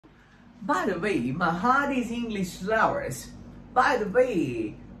By the way, my heart is English lovers. By the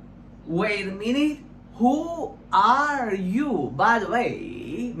way, wait a minute. Who are you? By the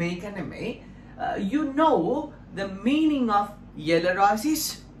way, you know the meaning of yellow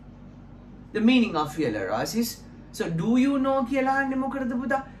roses? The meaning of yellow roses. So, do you know you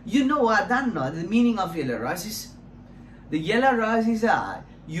know what the meaning of yellow roses? The yellow roses are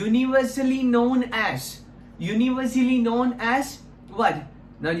universally known as what?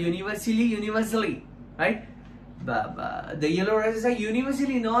 Not universally, right? But the yellow roses are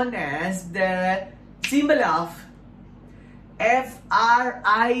universally known as the symbol of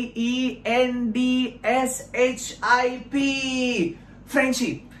FRIENDSHIP.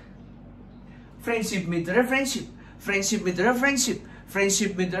 Friendship. Friendship mitra friendship. Friendship mitra friendship.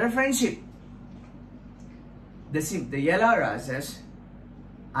 Friendship mitra friendship. The yellow roses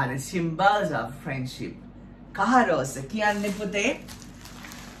are the symbols of friendship. Kaha rose kiyanne pute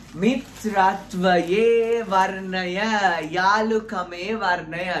Mitratvaye varnaya, yalukame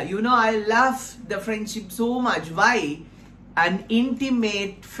varnaya. You know, I love the friendship so much. Why? An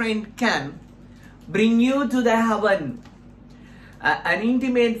intimate friend can bring you to the heaven. An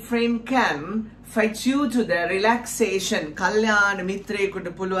intimate friend can fetch you to the relaxation. Kalyan mitre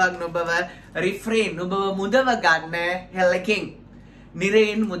kudu puluwag nubava refrain nubava mudava ganna helaking.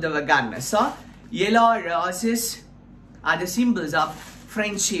 Nirain mudava ganna. So, yellow roses are the symbols of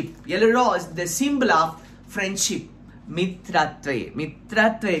friendship. Yellow rose, the symbol of friendship. Mitratve.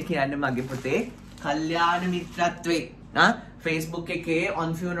 Mitratve kiyanne mage putte Kalyana Mitratve. Facebook eke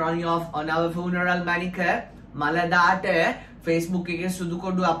on our funeral manicure maladata Facebook eke sudu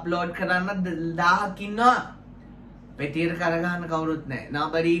kodu upload karanna 1000ක් ඉන්නවා. පෙටියට කරගන්න කවුරුත් නැහැ.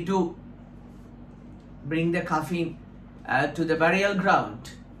 Nobody to bring the coffin to the burial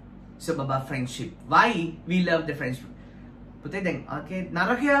ground. So Baba friendship. Why we love the friendship? පුතේ දැන් okay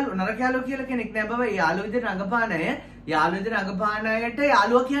නරකයාලෝ කියලා කෙනෙක් නෑ බබා. යාළුවෝ විදිහට රඟපාන අය යාළුවෝ විදිහට රඟපාන අයට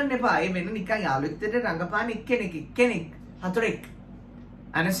යාළුවා කියන්න එපා. ඒ වෙන නිකන් යාළුවෝ විදිහට රඟපාන එක්කෙනෙක් හතරෙක්.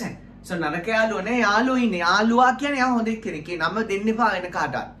 understand? So නරකයාලෝ නේ යාළුවෝ ඉන්නේ. යාළුවා කියන්නේ යා හොඳ කෙනෙක්. ඒ නම දෙන්න එපා වෙන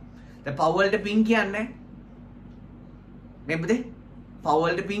කාටවත්. දැන් පව් වලට පින් කියන්නේ නේ පුතේ. පව්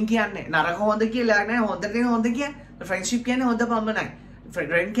වලට පින් කියන්නේ නරක හොඳ කියලා නෑ. හොඳට හොඳ කියන්නේ friendship කියන්නේ හොඳ පමණයි.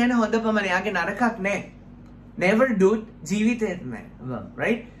 friend කියන්නේ හොඳ පමණයි. යාගේ නරකක් නෑ. Never do it,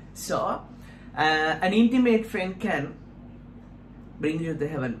 right? So, an intimate friend can bring you to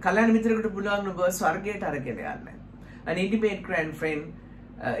heaven. Kalyan mitra kudu puluwag nuba swargayata arakena yanna. An intimate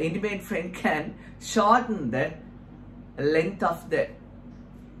friend can shorten the length of the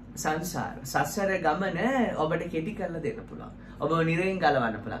sansara. Sasara gamana obata keti karala denna puluwan. Oba nirayen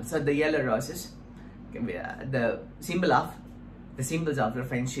galawanna puluwan. So the yellow roses, the symbols of the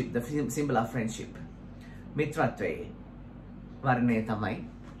friendship, the symbol of friendship. Mitratve varne tamai.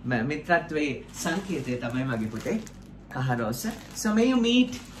 Mitratve sankete tamai mage pute kaha rose. So may you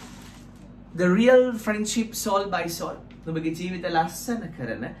meet the real friendship soul by soul. Nubage jeevitha lassana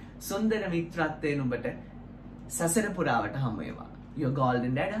karana sundara mitratve nubata sasara purawata hamu wewa. Your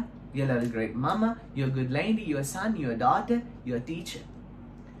golden dada, your little great mama, your good lady, your son, your daughter, your teacher.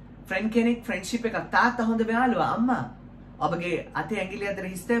 Friend kenek friendship ekak තාත්තා හොඳ මෙයාළුවා අම්මා. ඔබගේ අතේ ඇඟිලි අතර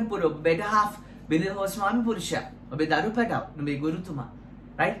හිස්තැන් පුර better half Bidil ho swami purusha. Obe daru pata. Nube guru tuma.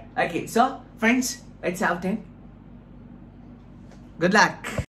 Right? Okay. So, friends, it's out 10. Good luck.